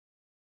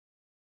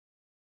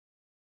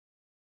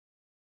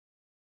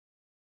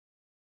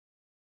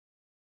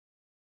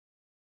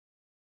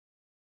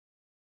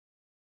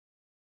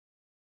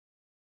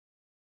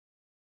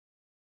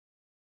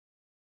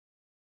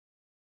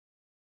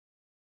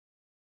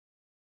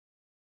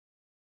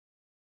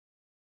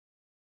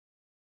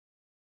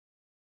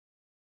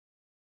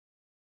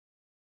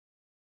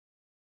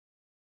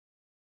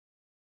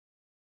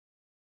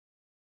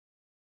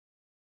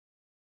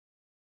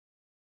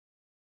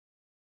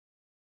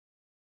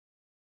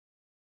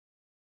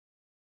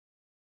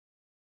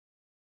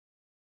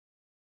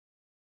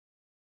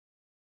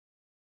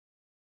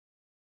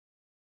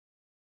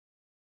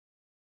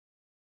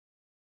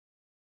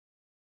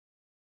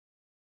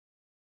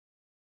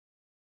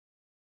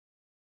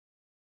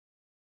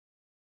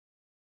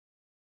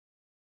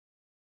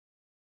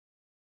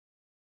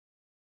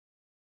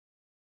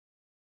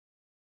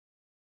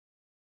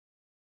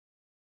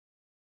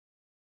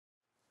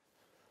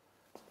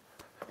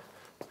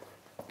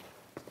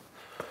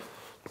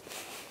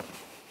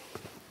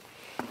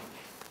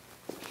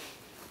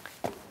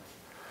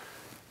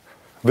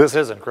This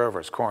isn't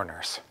Grover's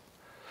Corners,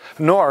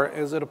 nor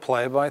is it a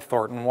play by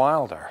Thornton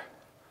Wilder.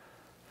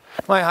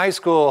 My high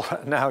school,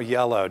 now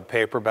yellowed,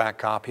 paperback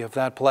copy of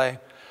that play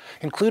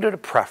included a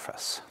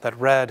preface that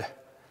read,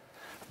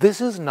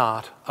 "This is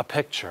not a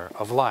picture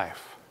of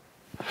life,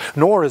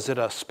 nor is it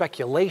a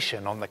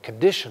speculation on the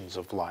conditions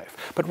of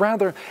life, but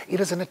rather it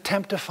is an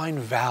attempt to find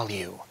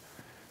value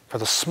for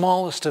the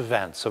smallest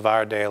events of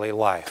our daily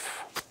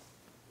life."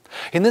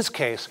 In this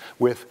case,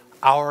 with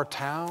Our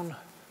Town,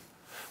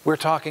 we're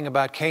talking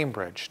about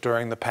Cambridge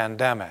during the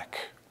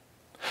pandemic.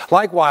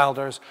 Like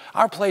Wilder's,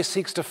 our play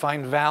seeks to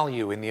find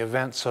value in the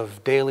events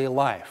of daily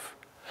life.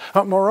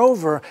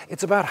 Moreover,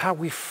 it's about how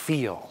we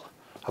feel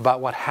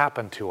about what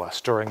happened to us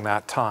during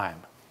that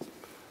time.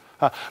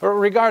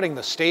 Regarding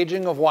the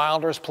staging of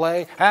Wilder's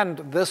play, and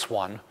this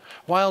one,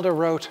 Wilder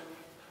wrote,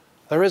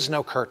 "There is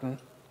no curtain,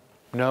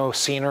 no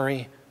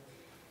scenery.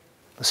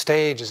 The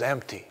stage is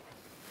empty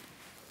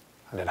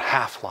and in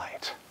half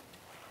light."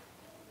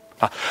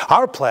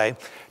 Our play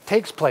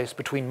takes place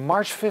between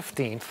March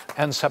 15th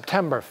and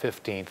September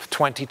 15th,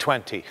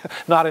 2020,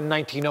 not in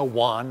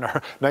 1901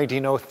 or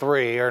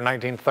 1903 or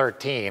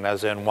 1913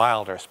 as in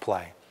Wilder's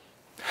play.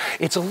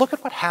 It's a look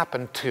at what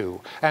happened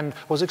to and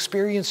was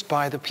experienced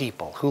by the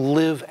people who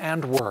live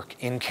and work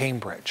in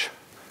Cambridge.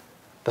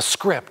 The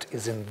script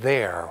is in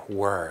their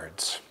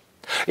words.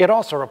 It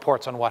also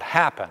reports on what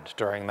happened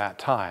during that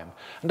time,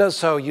 and does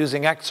so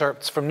using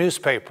excerpts from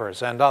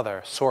newspapers and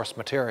other source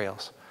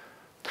materials.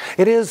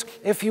 It is,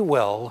 if you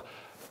will,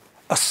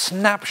 a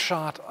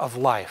snapshot of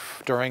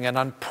life during an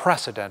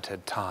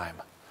unprecedented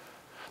time,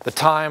 the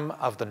time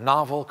of the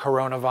novel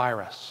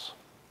coronavirus,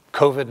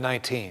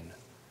 COVID-19,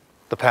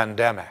 the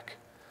pandemic.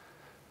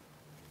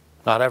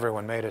 Not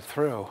everyone made it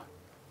through,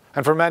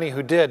 and for many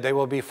who did, they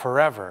will be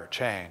forever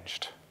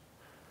changed.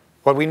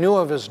 What we knew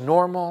of as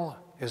normal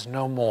is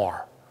no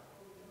more.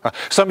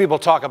 Some people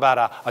talk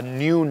about a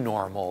new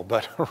normal,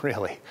 but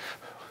really,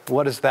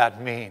 what does that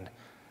mean?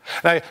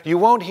 Now, you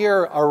won't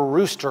hear a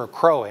rooster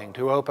crowing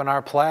to open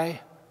our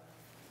play,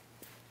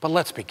 but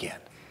let's begin.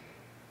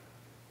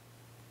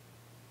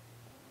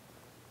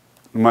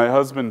 My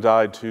husband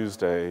died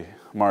Tuesday,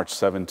 March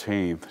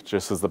 17th,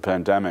 just as the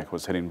pandemic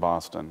was hitting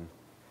Boston.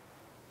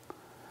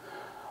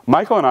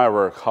 Michael and I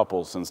were a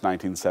couple since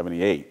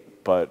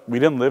 1978, but we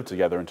didn't live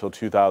together until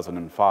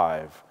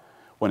 2005,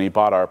 when he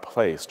bought our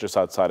place just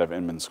outside of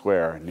Inman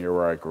Square, near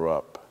where I grew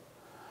up.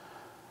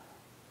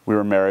 We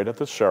were married at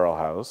the Sherrill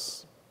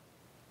House.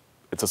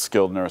 It's a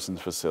skilled nursing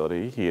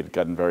facility. He had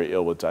gotten very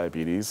ill with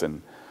diabetes,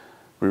 and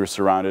we were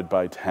surrounded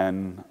by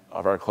 10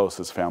 of our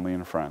closest family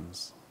and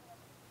friends.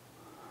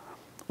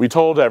 We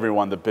told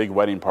everyone the big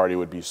wedding party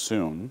would be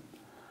soon.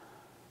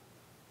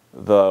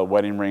 The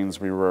wedding rings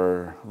we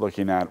were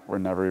looking at were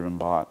never even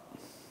bought.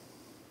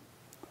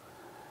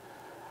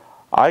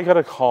 I got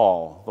a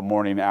call the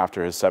morning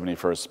after his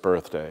 71st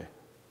birthday.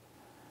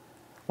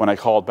 When I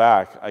called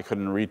back, I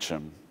couldn't reach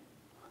him.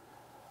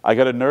 I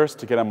got a nurse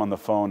to get him on the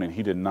phone, and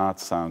he did not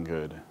sound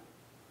good.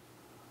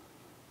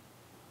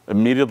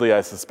 Immediately, I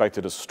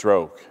suspected a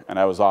stroke, and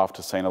I was off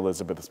to St.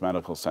 Elizabeth's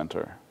Medical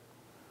Center.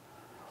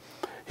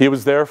 He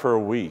was there for a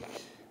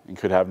week and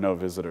could have no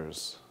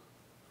visitors.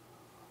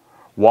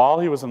 While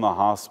he was in the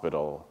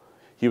hospital,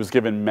 he was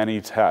given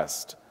many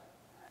tests,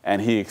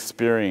 and he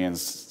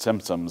experienced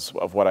symptoms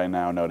of what I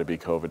now know to be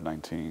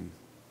COVID-19.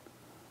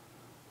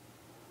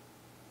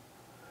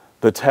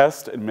 The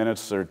test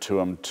administered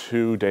to him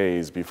 2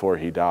 days before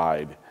he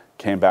died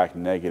came back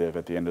negative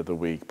at the end of the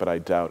week, but I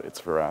doubt its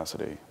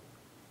veracity.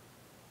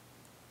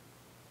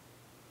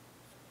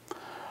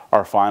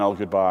 Our final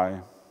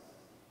goodbye.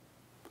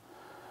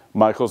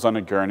 Michael's on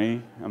a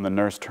gurney, and the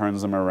nurse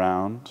turns him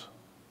around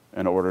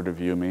in order to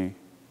view me.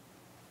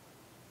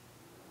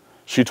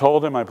 She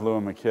told him I blew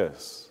him a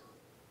kiss.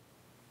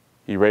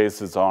 He raised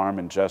his arm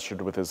and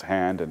gestured with his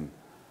hand and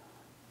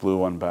blew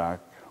one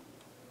back.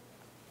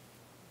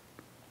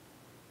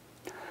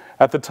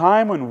 At the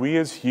time when we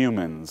as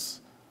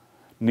humans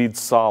need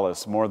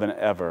solace more than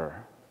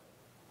ever,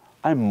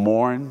 I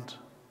mourned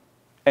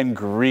and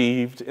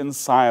grieved in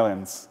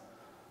silence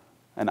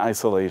and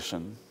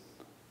isolation.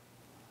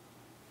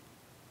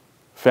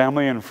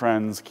 Family and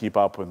friends keep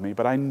up with me,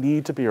 but I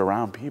need to be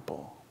around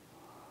people.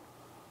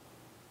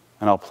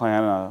 And I'll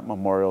plan a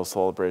memorial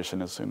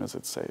celebration as soon as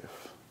it's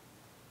safe.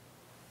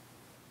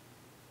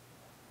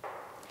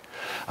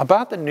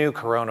 About the new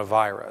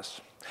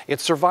coronavirus,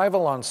 its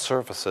survival on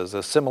surfaces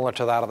is similar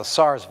to that of the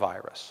SARS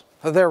virus.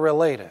 They're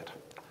related.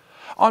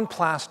 On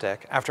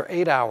plastic, after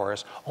 8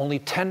 hours, only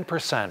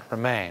 10%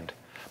 remained,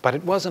 but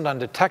it wasn't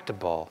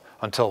undetectable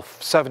until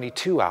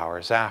 72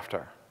 hours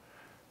after.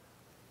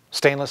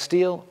 Stainless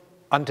steel,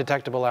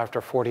 undetectable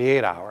after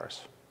 48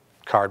 hours.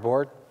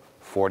 Cardboard,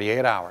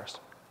 48 hours,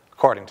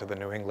 according to the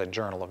New England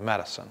Journal of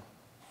Medicine.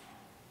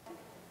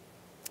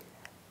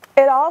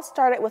 It all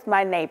started with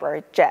my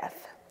neighbor,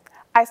 Jeff.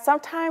 I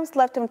sometimes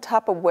left him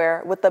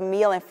Tupperware with a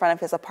meal in front of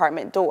his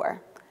apartment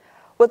door.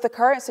 With the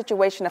current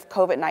situation of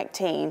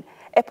COVID-19,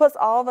 it puts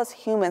all of us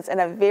humans in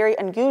a very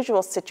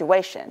unusual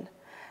situation.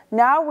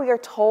 Now we are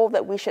told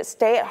that we should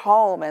stay at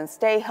home and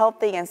stay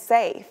healthy and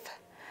safe.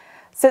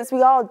 Since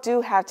we all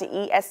do have to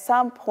eat at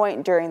some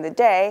point during the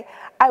day,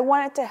 I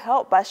wanted to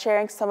help by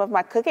sharing some of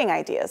my cooking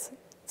ideas,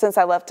 since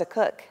I love to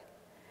cook.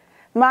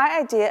 My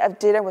idea of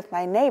dinner with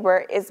my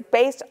neighbor is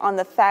based on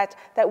the fact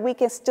that we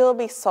can still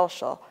be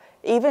social,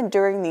 even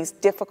during these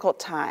difficult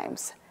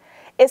times.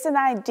 It's an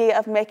idea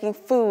of making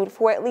food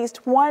for at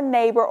least one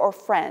neighbor or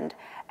friend,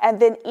 and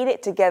then eat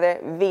it together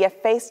via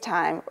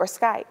FaceTime or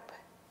Skype.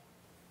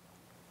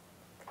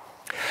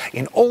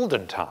 In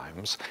olden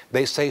times,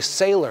 they say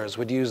sailors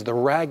would use the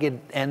ragged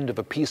end of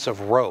a piece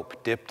of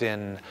rope dipped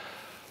in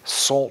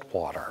salt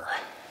water.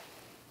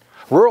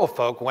 Rural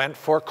folk went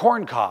for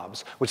corn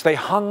cobs, which they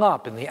hung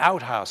up in the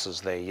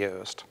outhouses they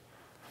used.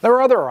 There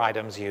were other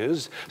items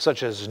used,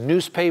 such as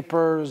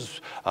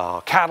newspapers,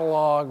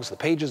 catalogs, the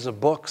pages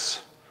of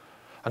books,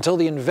 until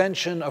the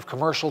invention of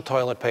commercial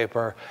toilet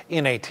paper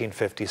in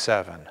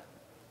 1857.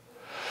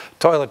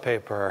 Toilet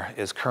paper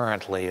is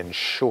currently in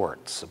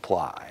short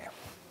supply.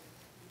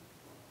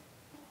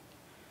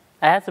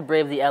 I had to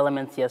brave the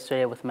elements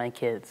yesterday with my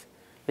kids.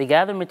 We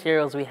gathered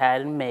materials we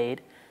hadn't made,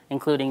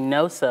 including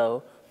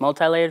no-sew,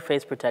 multi-layered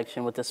face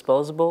protection with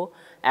disposable,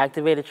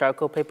 activated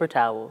charcoal paper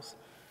towels,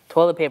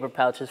 toilet paper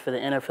pouches for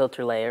the inner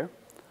filter layer,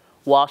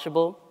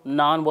 washable,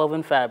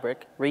 non-woven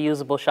fabric,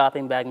 reusable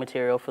shopping bag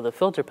material for the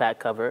filter pack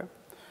cover,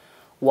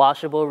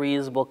 washable,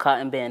 reusable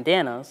cotton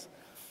bandanas,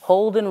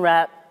 hold and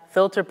wrap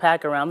filter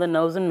pack around the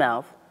nose and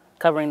mouth,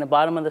 covering the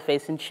bottom of the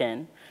face and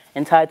chin,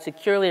 and tied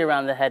securely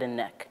around the head and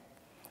neck.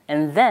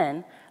 And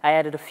then I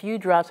added a few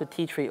drops of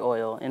tea tree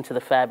oil into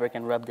the fabric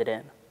and rubbed it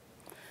in.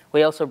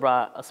 We also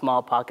brought a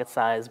small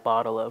pocket-sized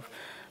bottle of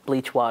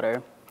bleach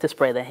water to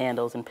spray the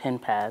handles and pin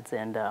pads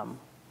and,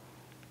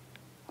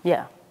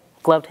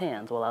 gloved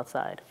hands while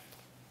outside.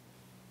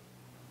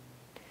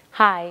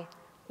 Hi,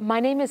 my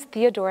name is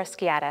Theodora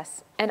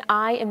Skeadas, and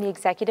I am the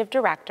Executive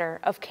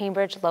Director of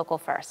Cambridge Local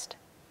First.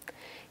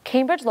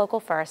 Cambridge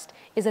Local First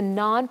is a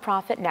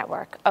nonprofit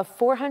network of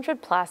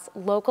 400+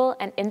 local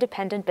and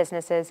independent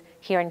businesses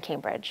here in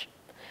Cambridge.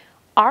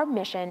 Our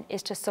mission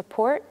is to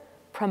support,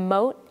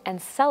 promote,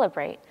 and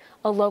celebrate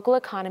a local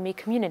economy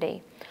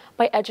community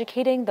by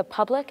educating the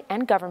public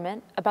and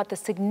government about the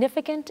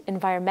significant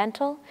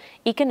environmental,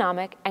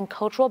 economic, and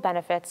cultural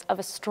benefits of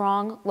a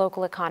strong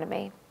local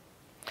economy.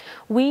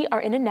 We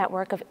are in a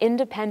network of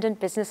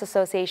independent business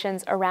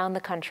associations around the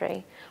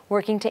country,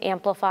 working to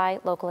amplify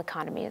local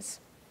economies.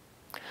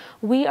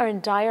 We are in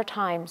dire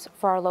times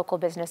for our local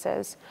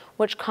businesses,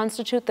 which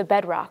constitute the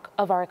bedrock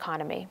of our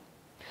economy.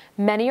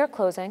 Many are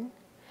closing,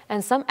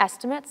 and some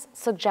estimates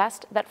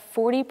suggest that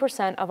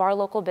 40% of our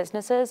local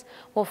businesses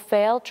will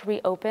fail to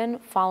reopen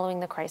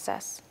following the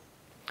crisis.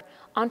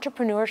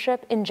 Entrepreneurship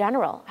in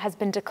general has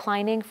been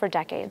declining for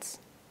decades.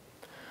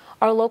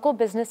 Our local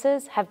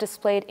businesses have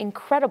displayed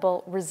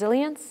incredible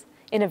resilience,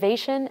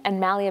 innovation, and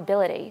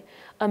malleability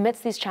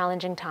amidst these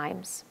challenging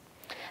times.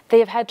 They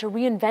have had to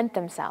reinvent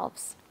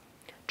themselves,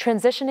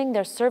 transitioning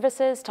their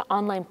services to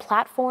online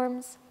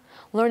platforms,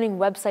 learning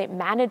website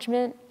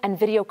management and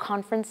video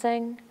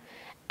conferencing,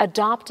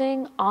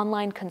 adopting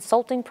online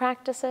consulting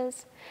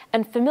practices,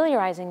 and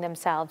familiarizing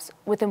themselves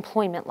with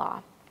employment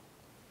law.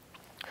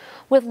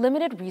 With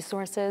limited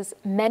resources,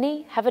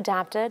 many have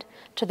adapted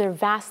to their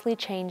vastly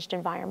changed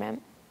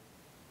environment.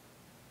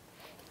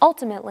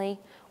 Ultimately,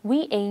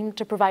 we aim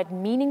to provide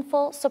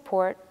meaningful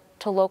support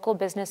to local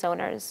business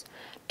owners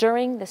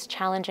during this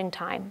challenging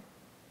time,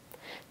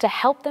 to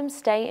help them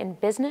stay in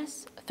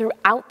business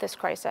throughout this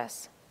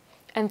crisis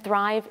and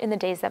thrive in the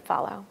days that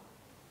follow.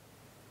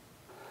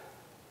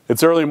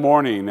 It's early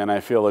morning and I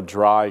feel a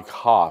dry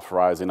cough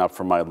rising up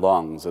from my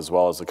lungs as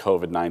well as a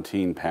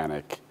COVID-19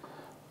 panic.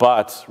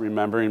 But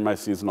remembering my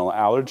seasonal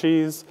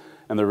allergies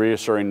and the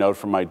reassuring note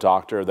from my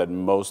doctor that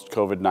most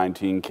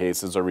COVID-19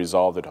 cases are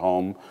resolved at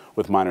home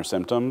with minor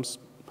symptoms,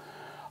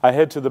 I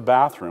head to the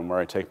bathroom where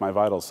I take my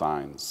vital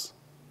signs.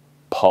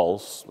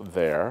 Pulse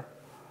there,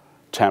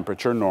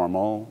 temperature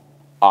normal,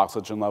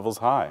 oxygen levels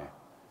high.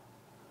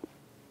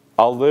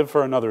 I'll live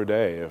for another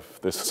day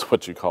if this is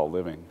what you call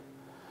living.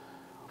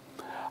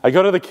 I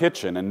go to the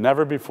kitchen and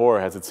never before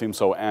has it seemed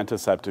so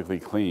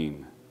antiseptically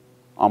clean,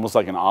 almost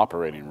like an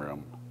operating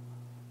room.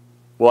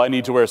 Will I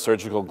need to wear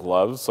surgical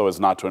gloves so as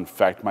not to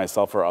infect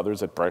myself or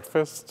others at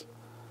breakfast?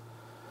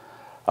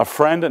 A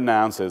friend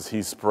announces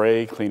he's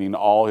spray cleaning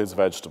all his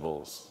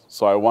vegetables,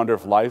 so I wonder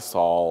if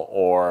Lysol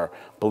or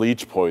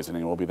bleach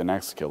poisoning will be the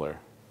next killer.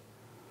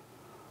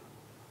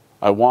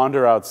 I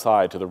wander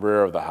outside to the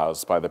rear of the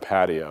house by the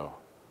patio.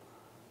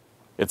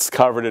 It's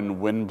covered in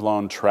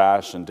wind-blown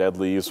trash and dead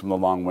leaves from the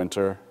long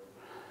winter,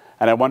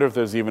 and I wonder if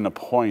there's even a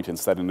point in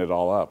setting it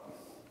all up.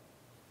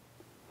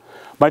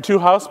 My two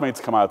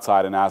housemates come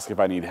outside and ask if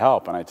I need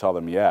help, and I tell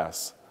them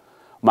yes.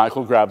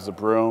 Michael grabs a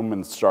broom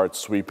and starts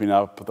sweeping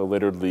up the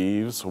littered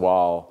leaves,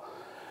 while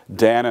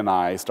Dan and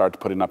I start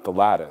putting up the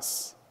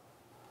lattice.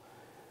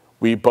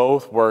 We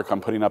both work on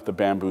putting up the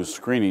bamboo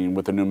screening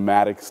with a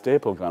pneumatic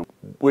staple gun,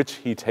 which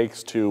he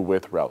takes to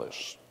with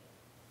relish.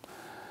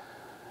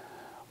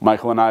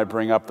 Michael and I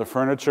bring up the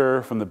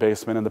furniture from the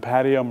basement, and the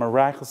patio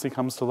miraculously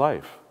comes to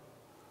life.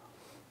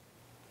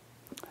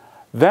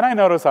 Then I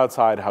notice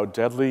outside how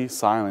deadly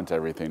silent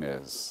everything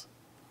is.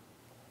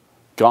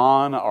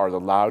 Gone are the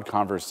loud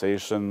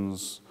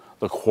conversations,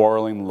 the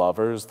quarreling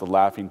lovers, the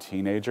laughing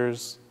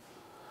teenagers,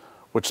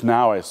 which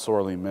now I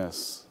sorely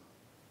miss.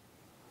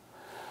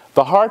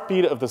 The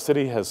heartbeat of the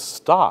city has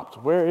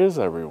stopped. Where is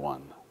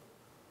everyone?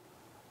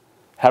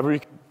 Have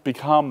we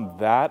become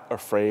that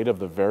afraid of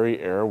the very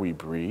air we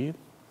breathe?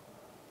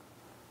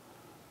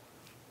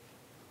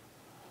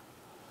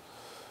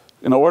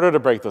 In order to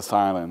break the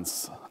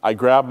silence, I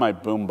grab my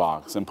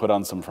boombox and put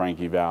on some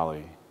Frankie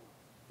Valli.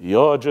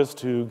 You're just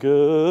too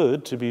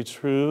good to be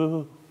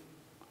true.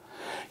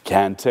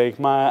 Can't take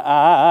my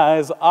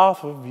eyes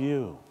off of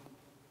you.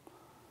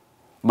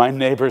 My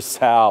neighbor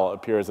Sal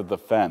appears at the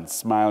fence,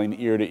 smiling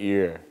ear to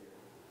ear.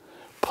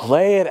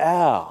 Play it,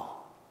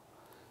 Al.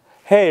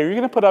 Hey, are you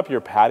going to put up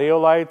your patio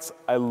lights?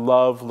 I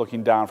love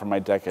looking down from my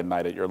deck at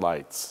night at your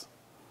lights.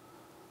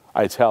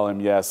 I tell him,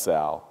 yes,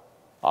 Sal,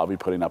 I'll be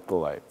putting up the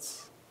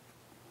lights.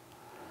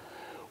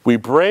 We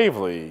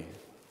bravely,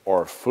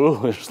 or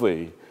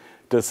foolishly,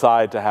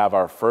 decide to have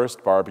our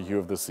first barbecue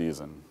of the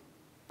season.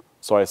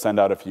 So I send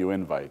out a few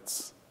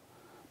invites.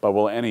 But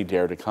will any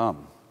dare to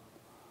come?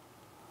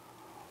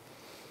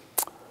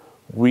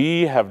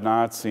 We have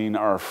not seen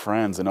our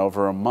friends in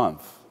over a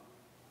month.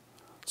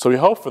 So we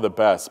hope for the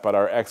best, but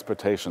our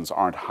expectations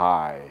aren't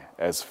high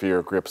as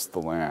fear grips the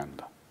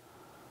land.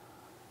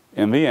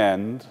 In the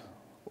end,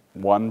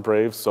 one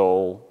brave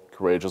soul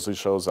courageously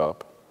shows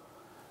up.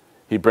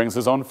 He brings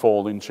his own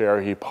folding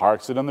chair, he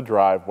parks it in the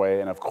driveway,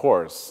 and of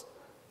course,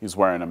 he's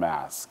wearing a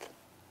mask.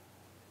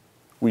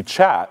 We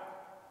chat,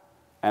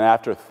 and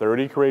after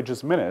 30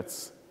 courageous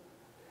minutes,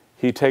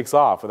 he takes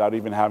off without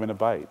even having a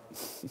bite.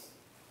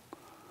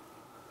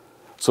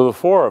 So the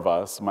four of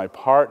us, my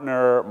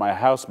partner, my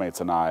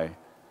housemates, and I,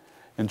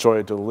 enjoy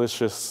a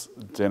delicious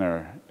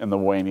dinner in the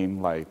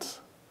waning light.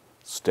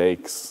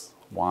 Steaks,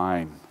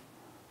 wine,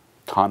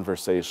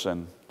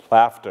 conversation,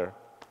 laughter.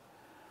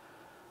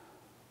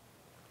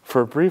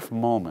 For a brief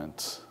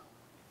moment,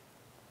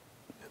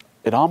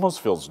 it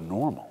almost feels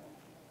normal.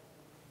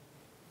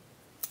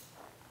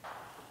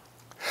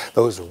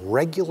 Those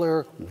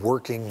regular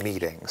working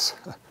meetings,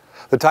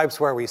 the types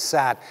where we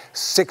sat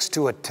 6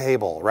 to a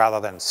table rather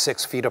than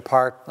 6 feet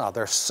apart, oh,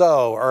 they're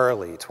so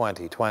early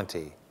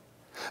 2020.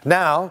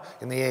 Now,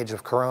 in the age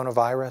of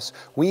coronavirus,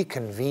 we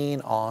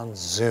convene on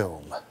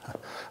Zoom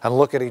and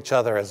look at each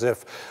other as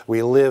if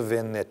we live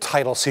in the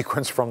title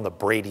sequence from the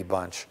Brady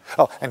Bunch.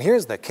 Oh, and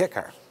here's the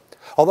kicker.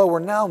 Although we're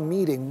now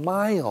meeting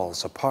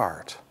miles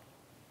apart,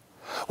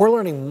 we're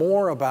learning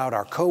more about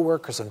our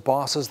coworkers and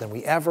bosses than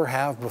we ever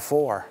have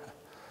before.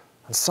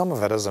 And some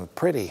of it isn't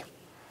pretty.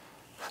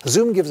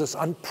 Zoom gives us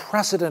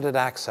unprecedented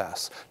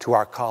access to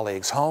our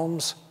colleagues'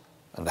 homes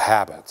and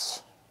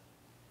habits.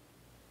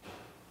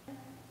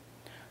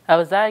 I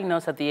was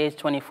diagnosed at the age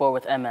 24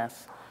 with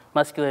MS,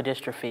 muscular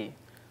dystrophy.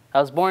 I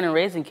was born and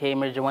raised in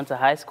Cambridge and went to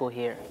high school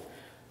here.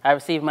 I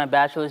received my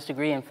bachelor's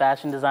degree in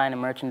fashion design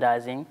and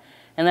merchandising,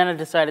 and then I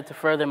decided to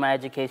further my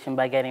education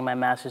by getting my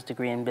master's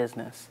degree in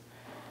business.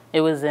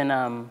 It was in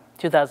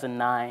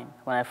 2009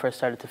 when I first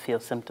started to feel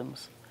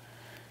symptoms.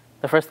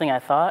 The first thing I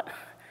thought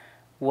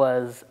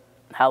was,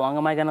 how long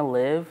am I going to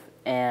live,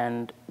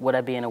 and would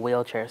I be in a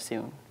wheelchair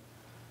soon?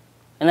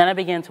 And then I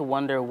began to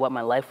wonder what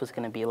my life was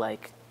going to be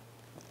like.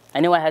 I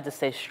knew I had to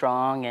stay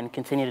strong and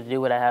continue to do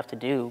what I have to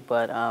do,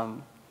 but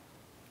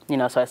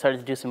so I started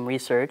to do some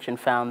research and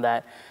found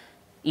that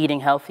eating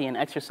healthy and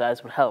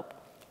exercise would help.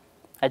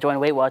 I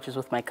joined Weight Watchers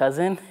with my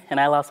cousin, and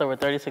I lost over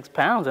 36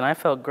 pounds, and I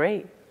felt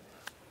great.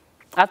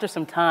 After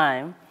some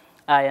time,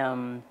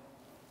 I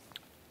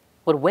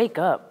would wake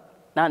up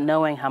not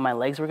knowing how my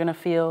legs were going to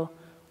feel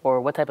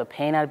or what type of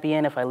pain I'd be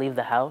in if I leave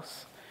the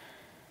house.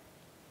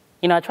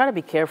 You know, I try to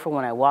be careful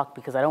when I walk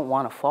because I don't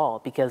want to fall,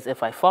 because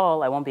if I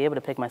fall, I won't be able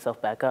to pick myself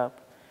back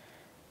up.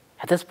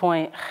 At this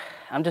point,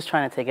 I'm just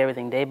trying to take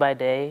everything day by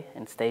day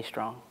and stay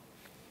strong.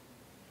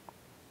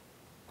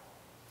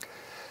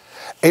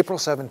 April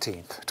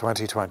 17th,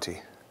 2020,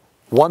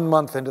 1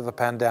 month into the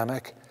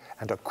pandemic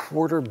and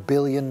 $250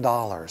 million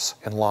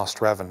in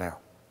lost revenue.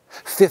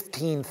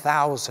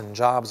 15,000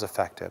 jobs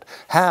affected,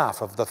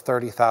 half of the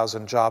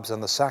 30,000 jobs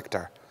in the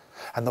sector.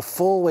 And the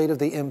full weight of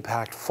the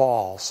impact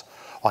falls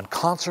on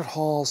concert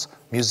halls,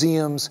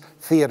 museums,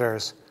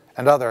 theaters,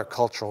 and other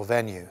cultural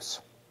venues.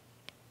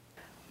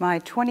 My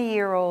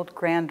 20-year-old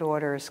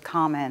granddaughter's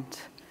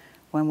comment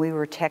when we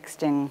were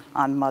texting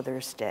on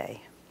Mother's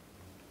Day.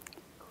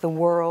 The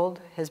world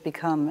has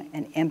become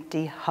an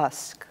empty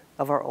husk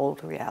of our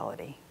old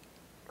reality.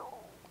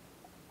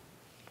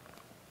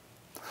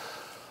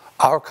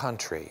 Our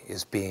country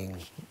is being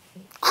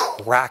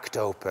cracked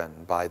open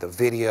by the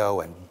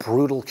video and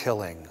brutal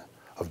killing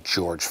of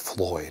George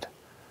Floyd.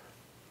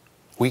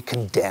 We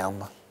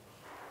condemn,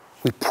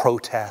 we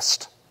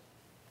protest,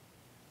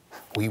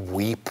 we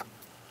weep.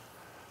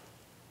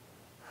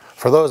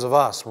 For those of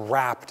us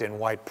wrapped in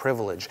white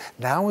privilege,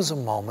 now is a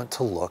moment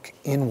to look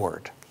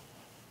inward.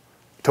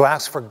 to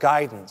ask for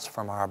guidance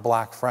from our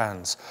black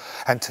friends,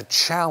 and to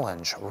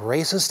challenge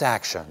racist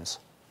actions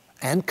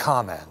and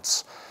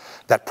comments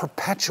that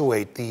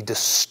perpetuate the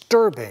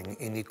disturbing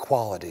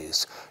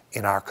inequalities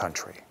in our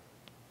country.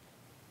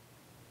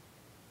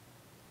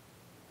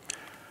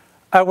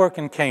 I work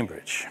in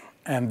Cambridge,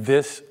 and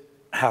this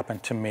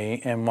happened to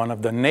me in one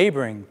of the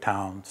neighboring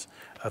towns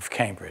of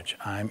Cambridge.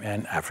 I'm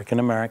an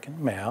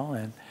African-American male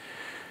and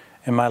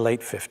in my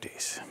late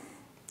 50s.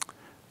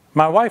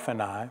 My wife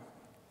and I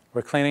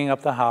were cleaning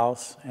up the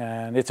house,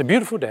 and it's a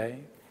beautiful day,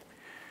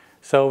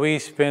 so we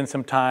spend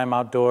some time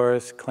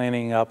outdoors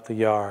cleaning up the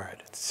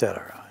yard,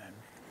 etc.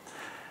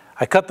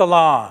 I cut the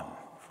lawn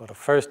for the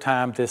first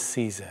time this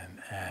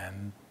season,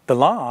 and the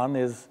lawn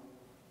is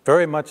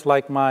very much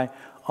like my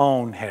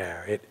own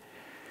hair. It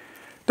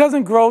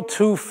doesn't grow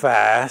too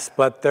fast,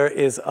 but there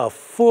is a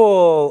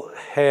full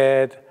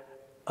head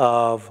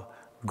of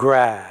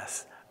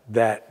grass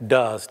that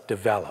does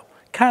develop,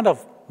 kind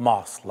of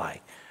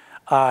moss-like.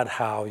 Odd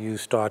how you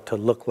start to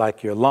look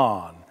like your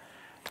lawn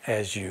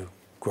as you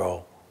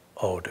grow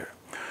older.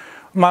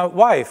 My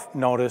wife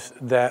noticed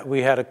that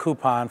we had a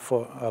coupon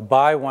for a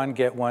buy one,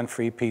 get one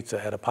free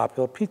pizza at a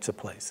popular pizza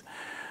place.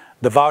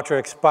 The voucher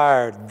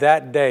expired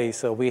that day,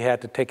 so we had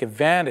to take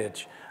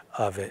advantage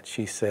of it,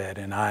 she said.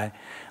 And I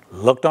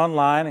looked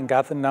online and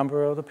got the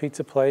number of the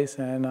pizza place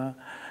and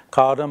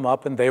called them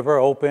up, and they were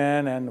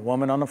open, and the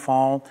woman on the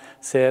phone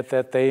said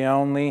that they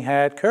only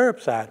had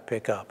curbside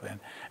pickup.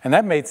 And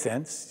that made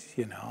sense,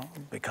 you know,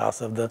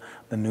 because of the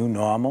new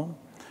normal.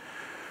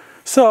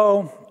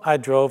 So I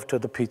drove to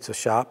the pizza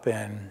shop,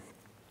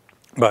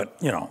 but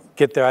you know,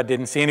 get there, I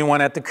didn't see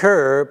anyone at the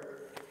curb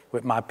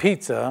with my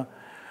pizza,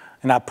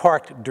 and I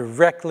parked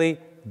directly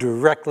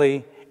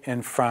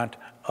in front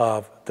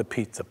of the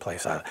pizza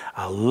place.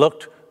 I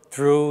looked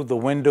through the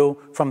window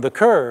from the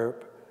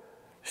curb,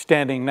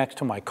 standing next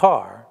to my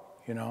car,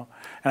 you know,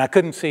 and I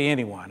couldn't see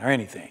anyone or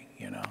anything,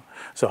 you know.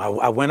 So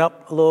I went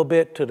up a little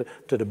bit to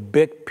the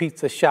big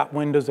pizza shop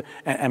windows,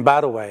 and by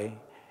the way,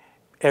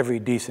 every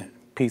decent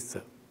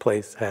pizza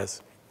place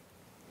has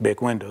big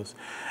windows,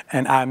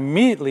 and I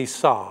immediately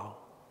saw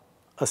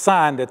a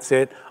sign that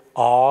said,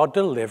 all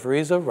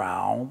deliveries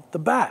around the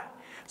back.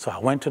 So I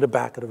went to the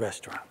back of the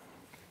restaurant.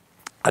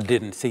 I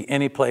didn't see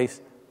any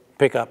place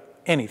pick up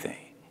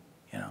anything,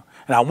 you know,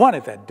 and I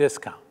wanted that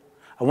discount.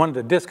 I wanted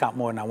the discount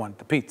more than I wanted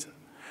the pizza.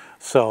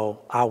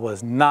 So I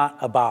was not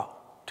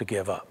about to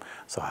give up.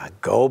 So I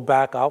go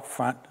back out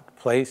front of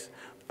the place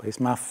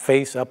my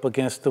face up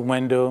against the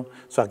window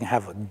so I can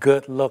have a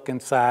good look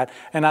inside,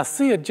 and I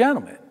see a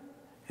gentleman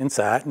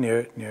inside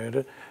near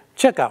the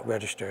checkout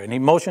register, and he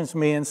motions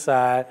me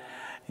inside.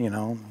 You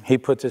know, he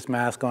puts his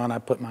mask on, I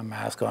put my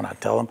mask on, I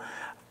tell him,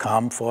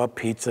 come for a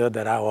pizza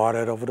that I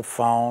ordered over the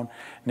phone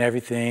and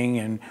everything,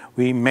 and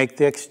we make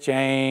the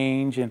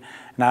exchange, and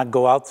I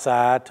go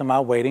outside to my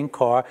waiting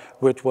car,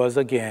 which was,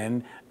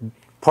 again,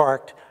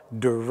 parked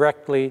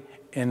directly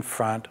in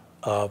front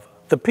of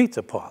the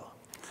pizza parlor.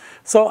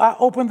 So I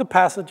opened the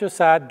passenger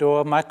side door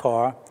of my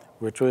car,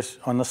 which was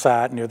on the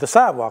side near the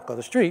sidewalk of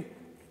the street,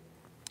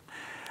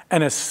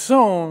 and as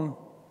soon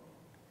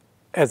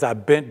as I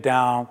bent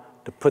down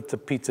to put the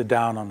pizza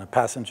down on the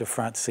passenger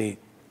front seat,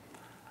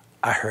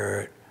 I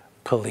heard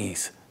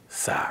police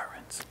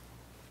sirens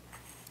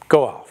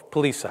go off,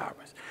 police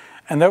sirens.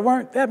 And there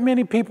weren't that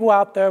many people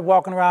out there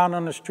walking around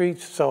on the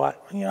streets, so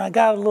I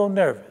got a little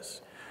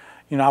nervous.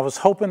 You know, I was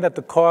hoping that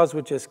the cars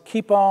would just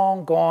keep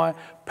on going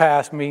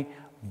past me,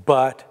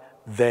 but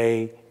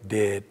they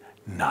did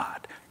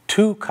not.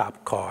 2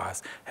 cop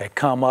cars had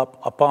come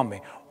up on me.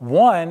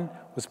 One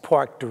was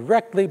parked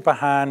directly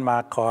behind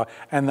my car,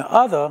 and the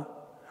other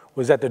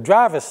was at the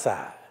driver's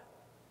side.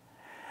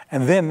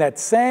 And then that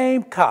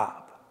same cop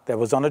that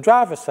was on the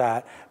driver's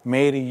side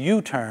made a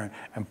U-turn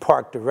and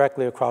parked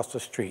directly across the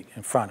street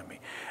in front of me.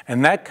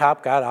 And that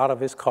cop got out of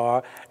his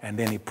car, and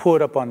then he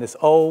pulled up on this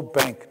old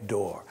bank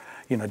door,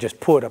 you know, just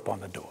pulled up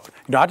on the door.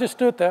 You know, I just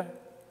stood there,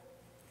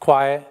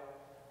 quiet.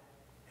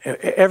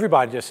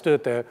 Everybody just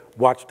stood there,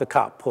 watched the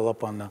cop pull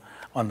up on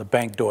the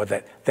bank door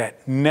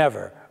that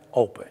never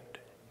opened,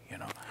 you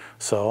know.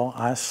 So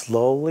I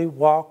slowly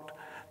walked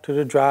to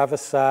the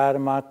driver's side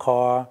of my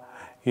car,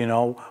 you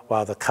know,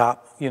 while the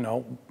cop, you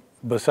know,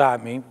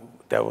 beside me,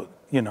 that was,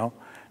 you know,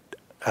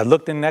 I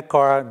looked in that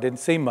car, didn't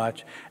see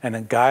much, and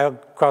the guy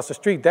across the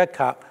street, that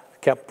cop,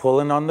 kept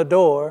pulling on the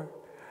door,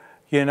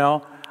 you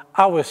know.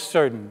 I was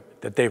certain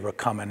that they were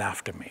coming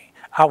after me.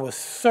 I was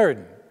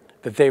certain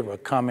that they were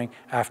coming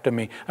after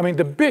me. I mean,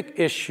 the big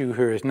issue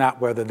here is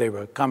not whether they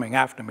were coming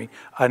after me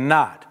or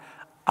not.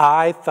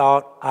 I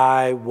thought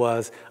I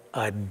was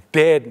a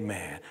dead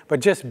man, but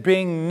just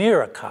being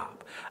near a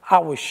cop, I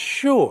was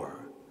sure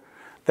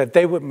that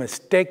they would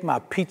mistake my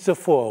pizza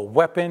for a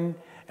weapon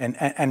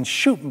and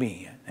shoot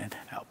me and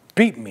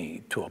beat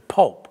me to a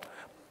pulp.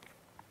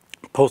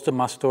 Posted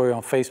my story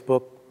on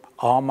Facebook.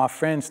 All my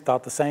friends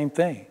thought the same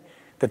thing,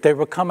 that they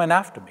were coming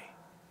after me.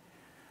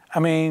 I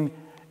mean,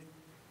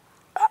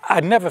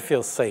 I never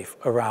feel safe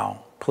around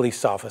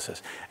police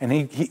officers.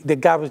 And the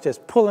guy was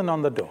just pulling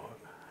on the door,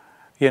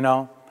 you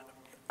know.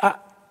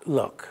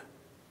 look,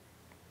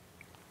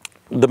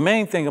 the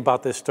main thing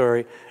about this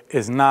story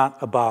is not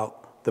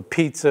about the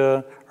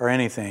pizza or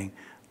anything.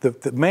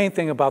 The main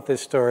thing about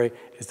this story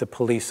is the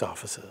police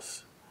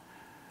officers.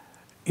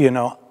 You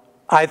know,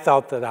 I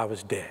thought that I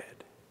was dead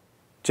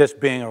just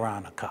being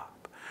around a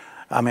cop.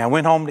 I mean, I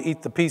went home to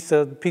eat the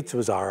pizza. The pizza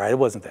was all right. It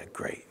wasn't that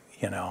great,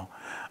 you know.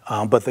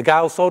 But the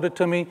guy who sold it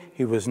to me,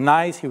 he was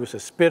nice, he was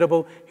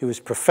hospitable, he was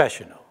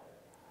professional.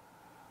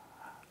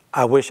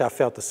 I wish I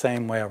felt the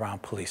same way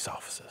around police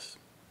officers.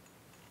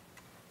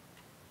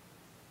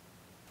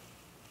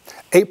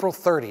 April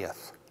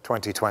 30th,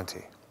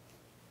 2020.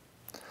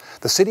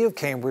 The City of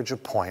Cambridge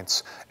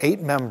appoints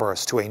 8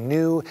 members to a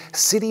new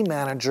City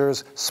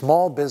Manager's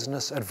Small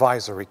Business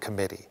Advisory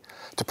Committee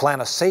to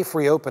plan a safe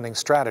reopening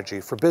strategy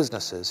for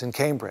businesses in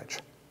Cambridge.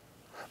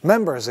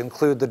 Members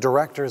include the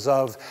directors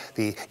of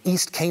the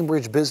East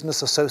Cambridge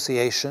Business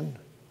Association,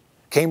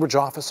 Cambridge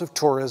Office of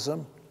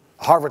Tourism,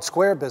 Harvard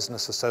Square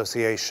Business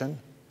Association,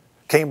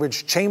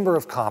 Cambridge Chamber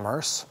of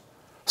Commerce,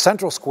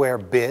 Central Square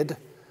BID,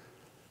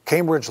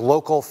 Cambridge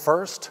Local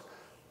First,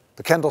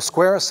 the Kendall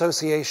Square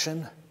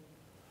Association,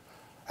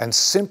 and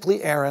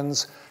Simply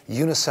Aaron's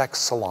Unisex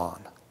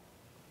Salon.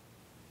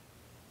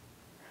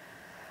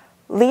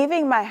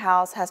 Leaving my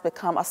house has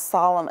become a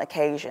solemn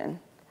occasion.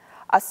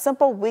 A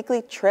simple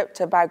weekly trip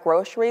to buy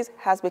groceries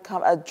has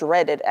become a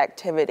dreaded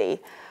activity,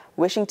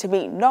 wishing to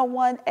meet no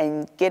one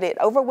and get it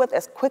over with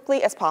as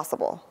quickly as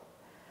possible.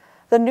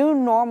 The new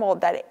normal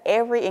that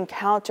every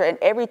encounter and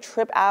every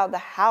trip out of the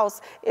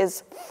house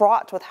is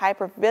fraught with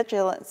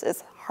hypervigilance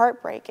is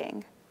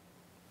heartbreaking.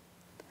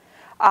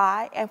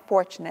 I am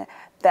fortunate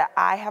that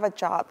I have a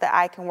job that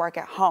I can work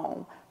at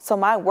home, so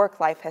my work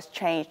life has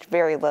changed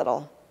very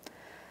little.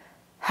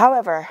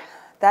 However,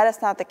 that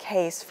is not the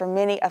case for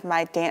many of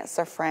my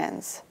dancer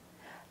friends.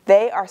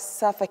 They are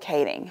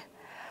suffocating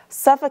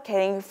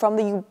from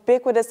the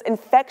ubiquitous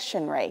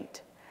infection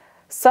rate,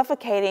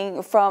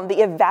 suffocating from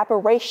the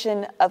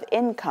evaporation of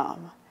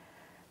income,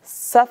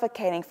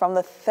 suffocating from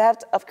the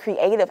theft of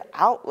creative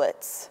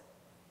outlets.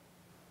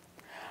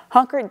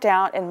 Hunkered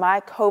down in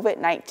my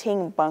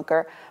COVID-19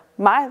 bunker,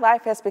 my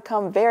life has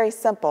become very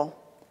simple.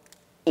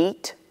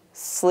 Eat,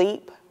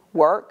 sleep,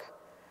 work,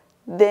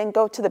 then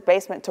go to the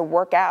basement to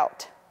work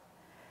out.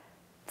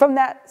 From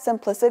that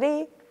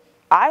simplicity,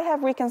 I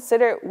have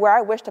reconsidered where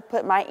I wish to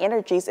put my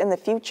energies in the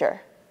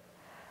future.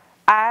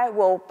 I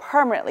will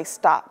permanently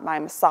stop my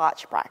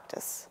massage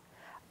practice.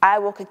 I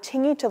will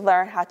continue to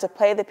learn how to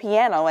play the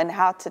piano and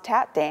how to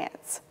tap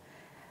dance.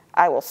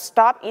 I will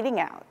stop eating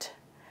out.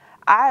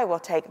 I will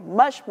take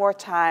much more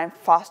time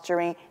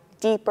fostering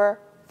deeper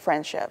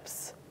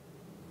friendships.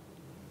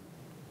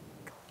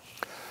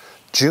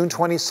 June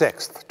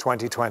 26th,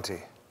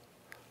 2020.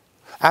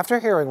 After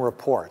hearing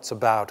reports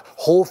about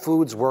Whole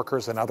Foods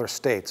workers in other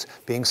states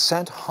being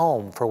sent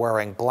home for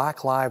wearing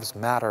Black Lives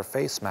Matter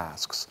face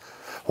masks,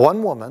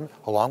 one woman,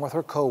 along with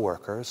her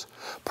co-workers,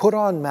 put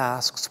on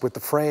masks with the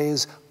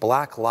phrase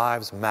Black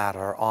Lives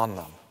Matter on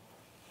them.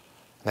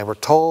 They were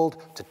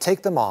told to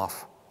take them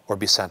off or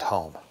be sent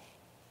home.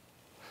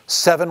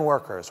 7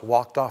 workers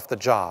walked off the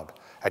job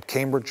at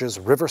Cambridge's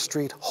River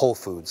Street Whole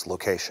Foods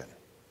location.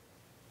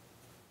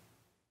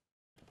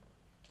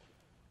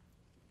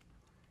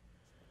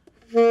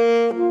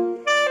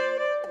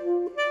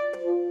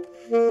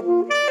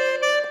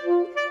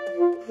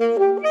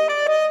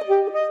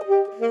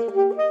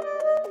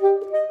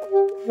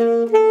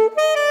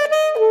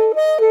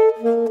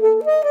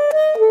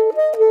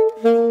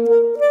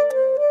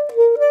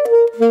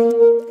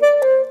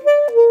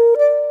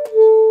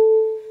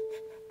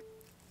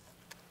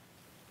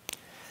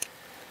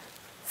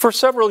 For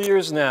several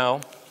years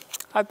now,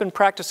 I've been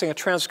practicing a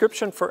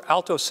transcription for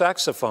alto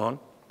saxophone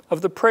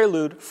of the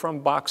prelude from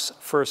Bach's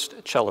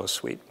First Cello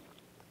Suite.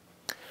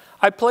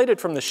 I played it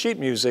from the sheet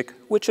music,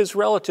 which is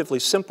relatively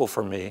simple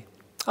for me.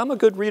 I'm a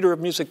good reader of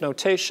music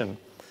notation,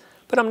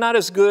 but I'm not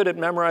as good at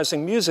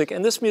memorizing music,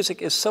 and this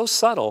music is so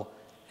subtle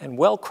and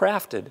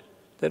well-crafted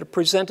that it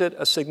presented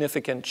a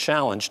significant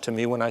challenge to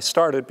me when I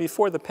started,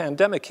 before the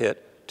pandemic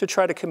hit, to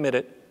try to commit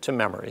it to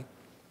memory.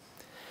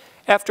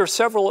 After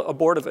several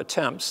abortive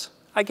attempts,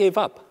 I gave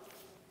up.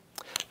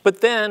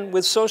 But then,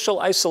 with social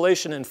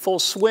isolation in full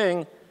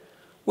swing,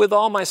 with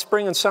all my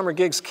spring and summer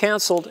gigs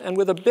canceled, and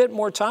with a bit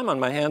more time on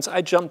my hands,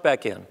 I jumped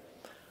back in.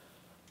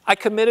 I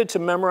committed to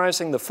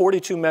memorizing the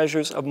 42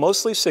 measures of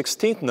mostly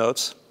 16th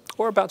notes,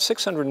 or about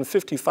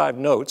 655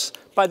 notes,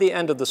 by the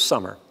end of the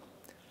summer.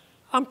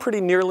 I'm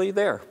pretty nearly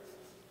there.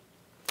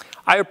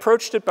 I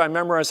approached it by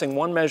memorizing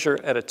one measure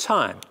at a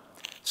time.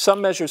 Some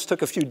measures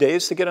took a few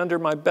days to get under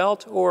my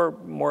belt, or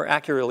more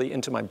accurately,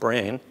 into my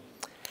brain,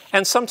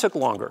 and some took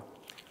longer.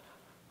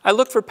 I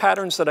looked for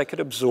patterns that I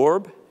could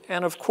absorb,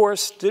 and of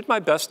course, did my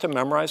best to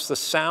memorize the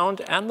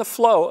sound and the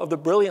flow of the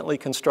brilliantly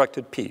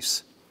constructed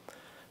piece.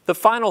 The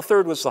final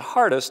third was the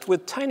hardest,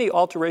 with tiny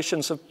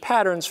alterations of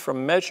patterns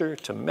from measure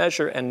to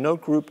measure and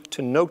note group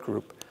to note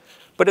group.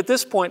 But at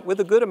this point, with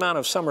a good amount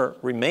of summer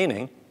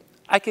remaining,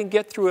 I can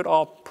get through it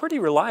all pretty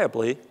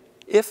reliably,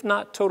 if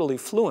not totally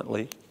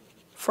fluently,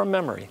 from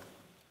memory.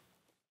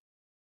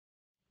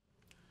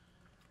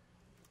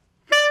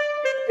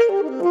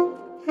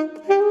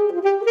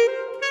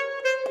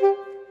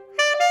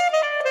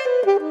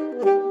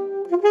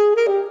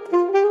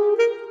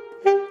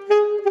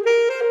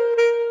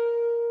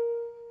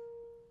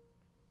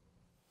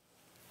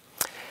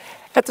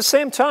 At the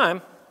same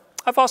time,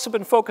 I've also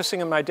been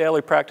focusing in my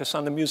daily practice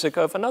on the music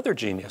of another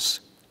genius,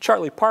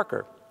 Charlie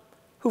Parker,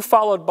 who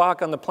followed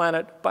Bach on the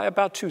planet by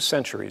about 2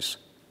 centuries.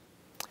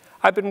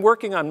 I've been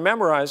working on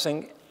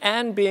memorizing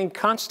and being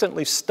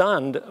constantly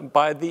stunned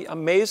by the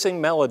amazing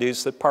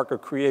melodies that Parker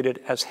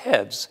created as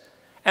heads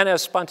and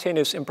as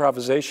spontaneous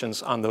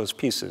improvisations on those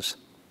pieces.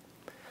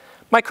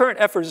 My current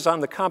effort is on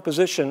the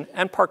composition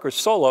and Parker's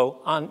solo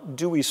on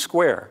Dewey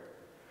Square,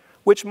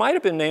 which might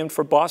have been named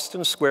for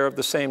Boston's square of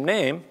the same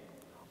name,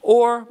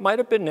 or might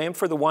have been named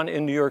for the one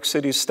in New York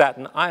City's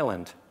Staten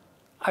Island.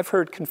 I've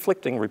heard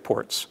conflicting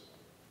reports.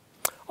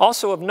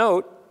 Also of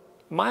note,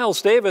 Miles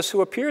Davis,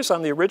 who appears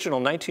on the original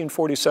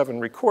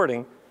 1947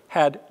 recording,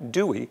 had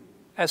Dewey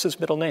as his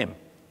middle name.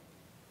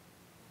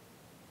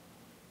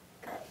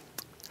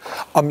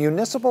 A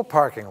municipal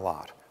parking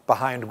lot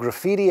behind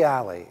Graffiti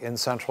Alley in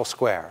Central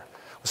Square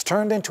was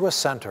turned into a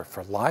center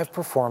for live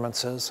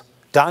performances,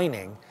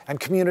 dining, and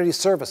community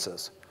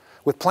services,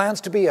 with plans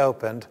to be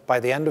opened by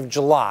the end of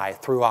July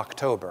through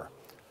October.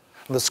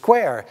 The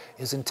square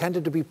is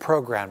intended to be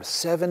programmed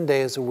 7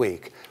 days a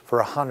week for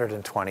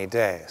 120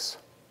 days.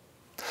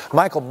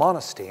 Michael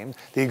Monestein,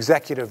 the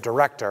executive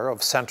director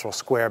of Central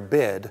Square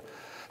BID,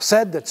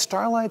 said that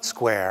Starlight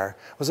Square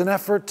was an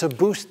effort to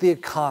boost the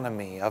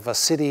economy of a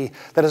city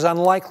that is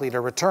unlikely to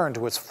return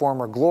to its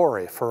former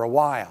glory for a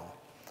while.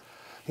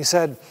 He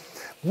said,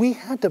 "We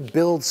had to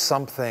build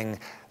something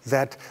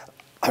that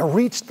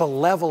reached the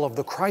level of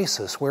the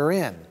crisis we're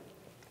in.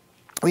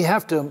 We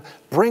have to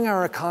bring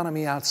our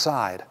economy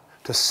outside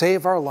to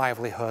save our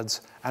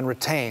livelihoods and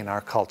retain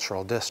our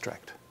cultural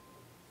district."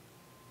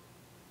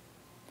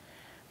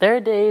 There are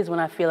days when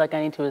I feel like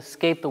I need to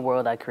escape the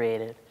world I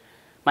created.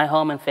 My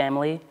home and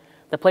family,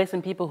 the place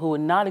and people who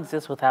would not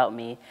exist without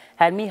me,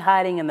 had me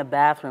hiding in the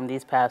bathroom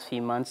these past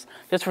few months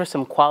just for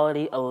some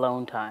quality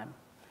alone time.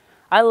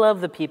 I love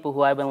the people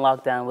who I've been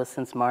locked down with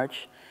since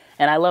March,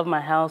 and I love my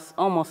house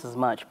almost as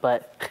much,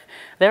 but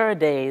there are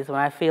days when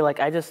I feel like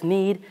I just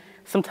need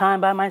some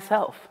time by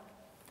myself.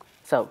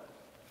 So,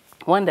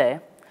 one day,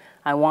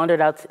 I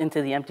wandered out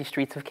into the empty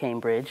streets of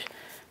Cambridge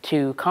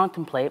to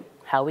contemplate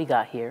how we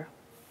got here.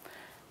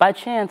 By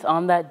chance,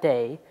 on that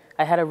day,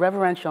 I had a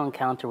reverential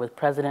encounter with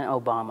President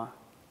Obama.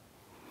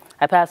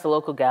 I passed a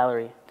local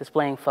gallery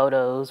displaying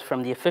photos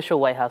from the official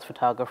White House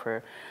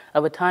photographer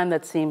of a time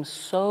that seems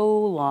so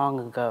long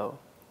ago.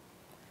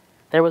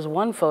 There was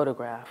one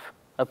photograph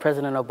of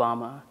President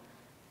Obama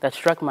that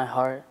struck my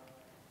heart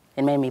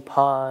and made me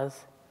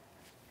pause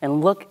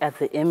and look at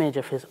the image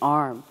of his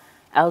arm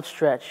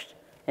outstretched,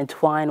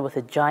 entwined with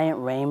a giant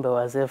rainbow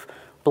as if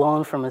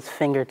blown from his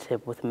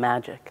fingertip with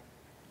magic.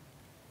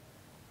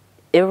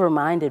 It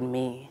reminded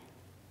me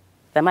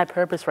that my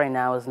purpose right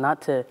now is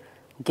not to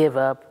give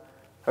up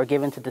or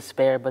give in to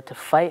despair, but to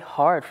fight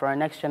hard for our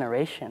next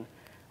generation.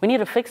 We need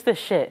to fix this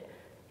shit,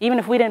 even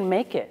if we didn't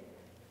make it.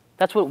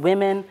 That's what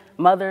women,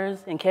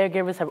 mothers, and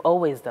caregivers have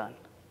always done.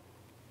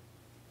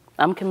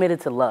 I'm committed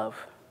to love.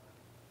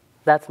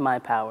 That's my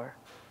power.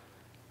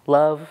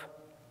 Love,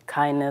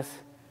 kindness,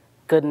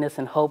 goodness,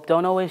 and hope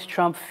don't always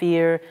trump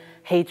fear,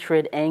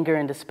 hatred, anger,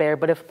 and despair,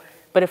 but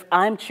if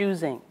I'm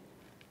choosing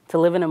to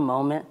live in a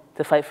moment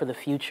to fight for the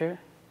future,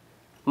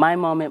 my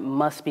moment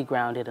must be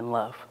grounded in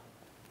love.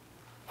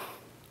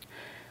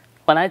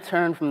 When I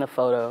turned from the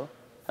photo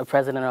of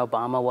President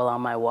Obama while on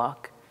my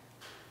walk,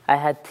 I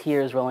had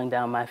tears rolling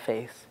down my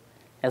face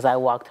as I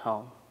walked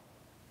home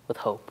with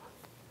hope.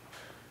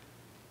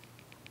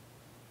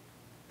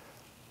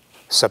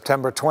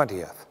 September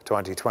 20th,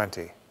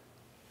 2020.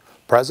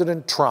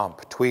 President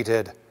Trump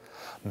tweeted,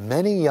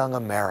 "Many young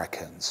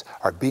Americans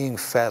are being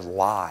fed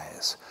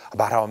lies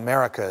about how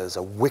America is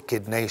a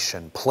wicked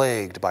nation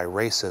plagued by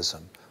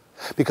racism,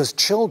 because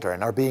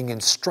children are being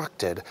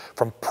instructed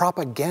from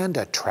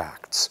propaganda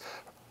tracts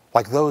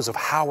like those of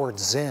Howard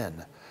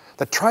Zinn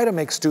that try to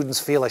make students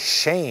feel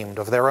ashamed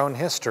of their own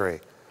history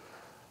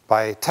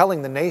by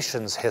telling the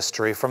nation's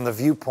history from the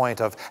viewpoint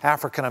of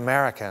African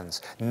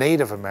Americans,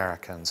 Native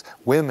Americans,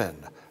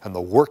 women, and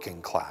the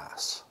working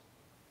class."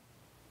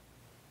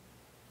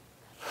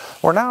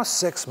 We're now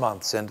 6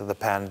 months into the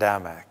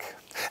pandemic,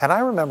 and I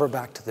remember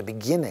back to the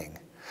beginning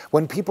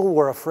when people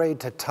were afraid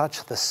to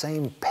touch the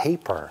same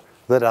paper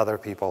that other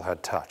people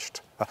had touched,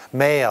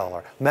 mail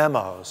or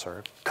memos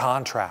or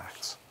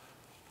contracts.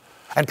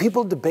 And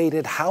people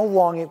debated how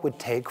long it would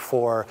take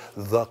for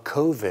the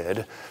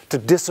COVID to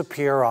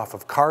disappear off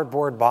of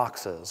cardboard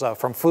boxes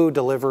from food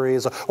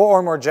deliveries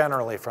or more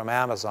generally from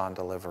Amazon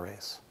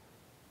deliveries.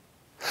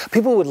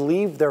 People would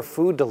leave their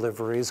food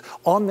deliveries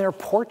on their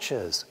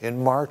porches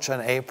in March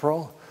and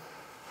April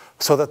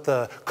so that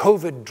the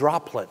COVID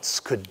droplets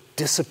could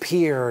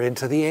disappear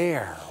into the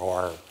air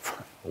or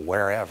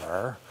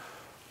wherever.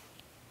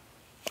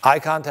 Eye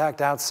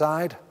contact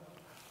outside,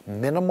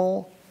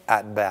 minimal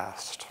at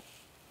best.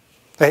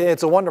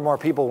 It's a wonder more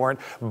people weren't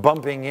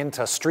bumping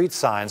into street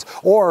signs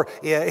or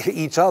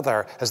each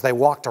other as they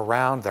walked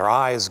around, their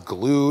eyes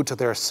glued to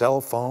their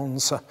cell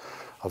phones,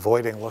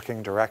 avoiding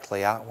looking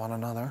directly at one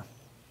another.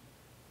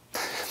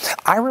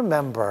 I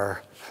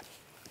remember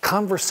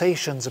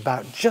conversations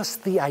about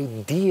just the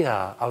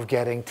idea of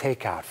getting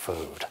takeout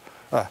food.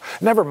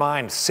 Never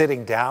mind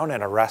sitting down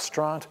in a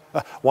restaurant,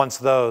 once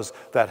those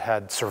that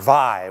had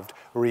survived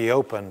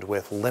reopened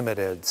with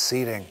limited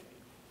seating.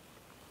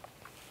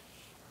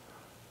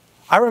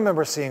 I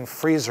remember seeing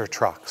freezer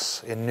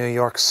trucks in New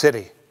York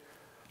City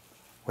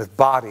with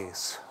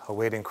bodies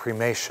awaiting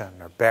cremation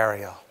or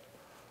burial,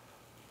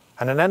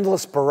 and an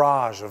endless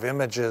barrage of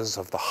images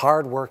of the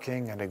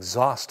hardworking and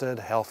exhausted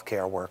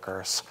healthcare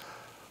workers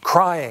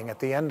crying at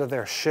the end of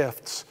their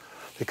shifts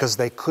because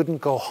they couldn't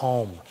go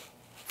home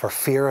for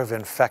fear of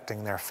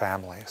infecting their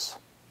families.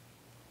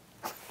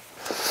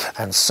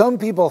 And some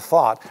people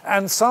thought,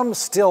 and some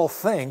still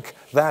think,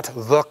 that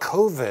the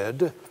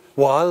COVID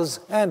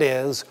was and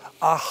is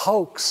a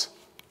hoax.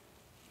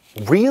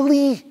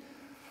 Really?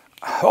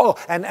 Oh,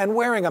 and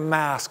wearing a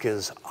mask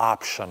is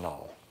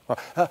optional.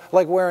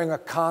 Like wearing a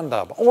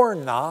condom, or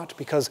not,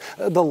 because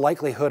the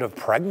likelihood of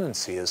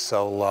pregnancy is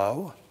so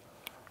low,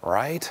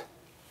 right?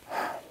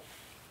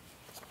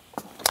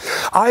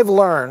 I've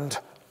learned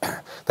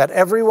that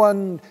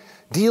everyone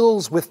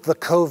deals with the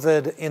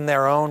COVID in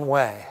their own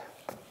way.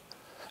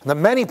 And that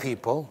many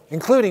people,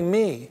 including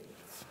me,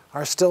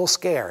 are still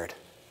scared.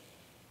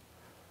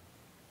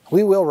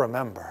 We will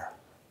remember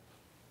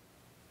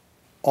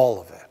all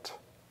of it.